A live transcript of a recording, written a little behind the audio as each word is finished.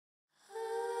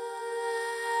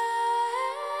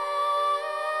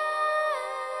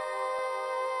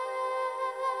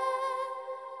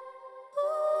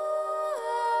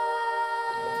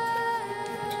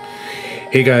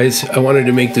Hey guys, I wanted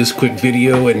to make this quick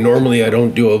video, and normally I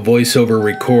don't do a voiceover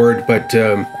record, but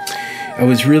I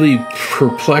was really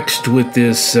perplexed with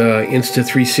this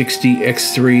Insta360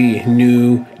 X3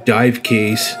 new dive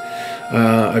case.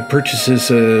 I purchased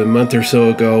this a month or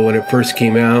so ago when it first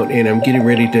came out, and I'm getting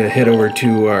ready to head over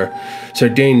to our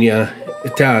Sardinia,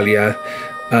 Italia.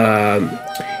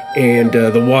 And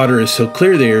the water is so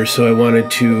clear there, so I wanted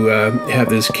to have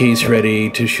this case ready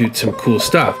to shoot some cool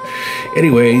stuff.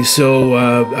 Anyway, so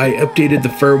I updated the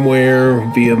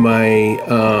firmware via my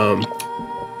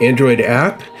Android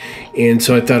app, and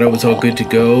so I thought I was all good to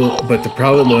go. But the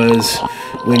problem was,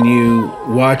 when you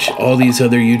watch all these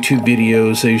other YouTube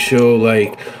videos, they show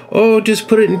like, oh, just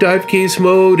put it in dive case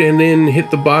mode and then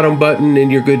hit the bottom button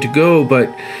and you're good to go.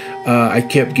 But I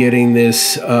kept getting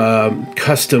this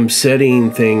custom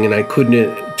setting thing, and I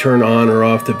couldn't turn on or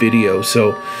off the video.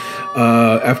 So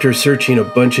after searching a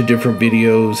bunch of different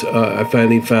videos, I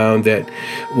finally found that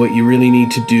what you really need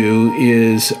to do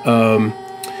is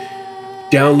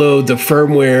download the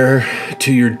firmware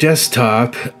to your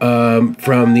desktop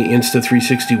from the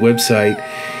Insta360 website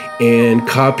and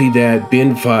copy that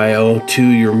bin file to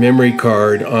your memory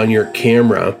card on your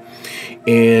camera.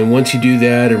 And once you do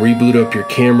that and reboot up your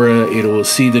camera, it will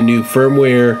see the new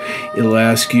firmware. It'll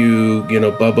ask you,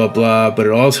 blah, blah, blah, but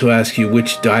it'll also ask you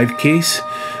which dive case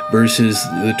versus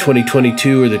the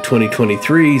 2022 or the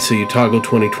 2023. So you toggle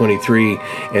 2023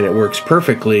 and it works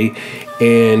perfectly.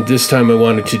 And this time I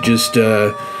wanted to just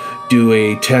do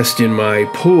a test in my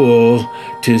pool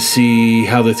to see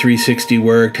how the 360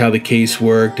 worked, how the case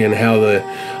worked, and how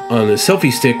on the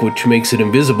selfie stick, which makes it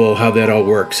invisible, how that all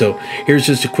works. So here's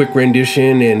just a quick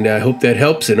rendition, and I hope that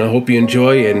helps, and I hope you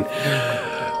enjoy, and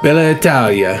Bella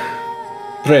Italia.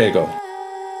 Prego.